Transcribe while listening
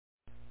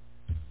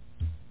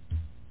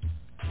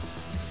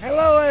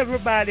Hello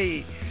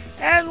everybody,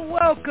 and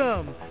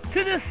welcome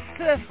to the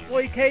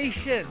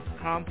cessploitation,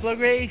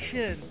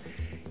 conflagration.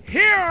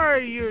 Here are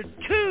your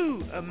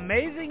two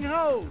amazing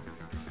hosts,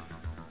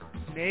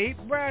 Nate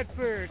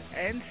Bradford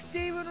and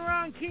Stephen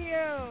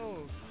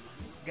Ronquillo.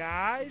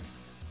 Guys,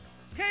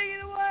 take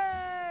it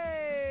away!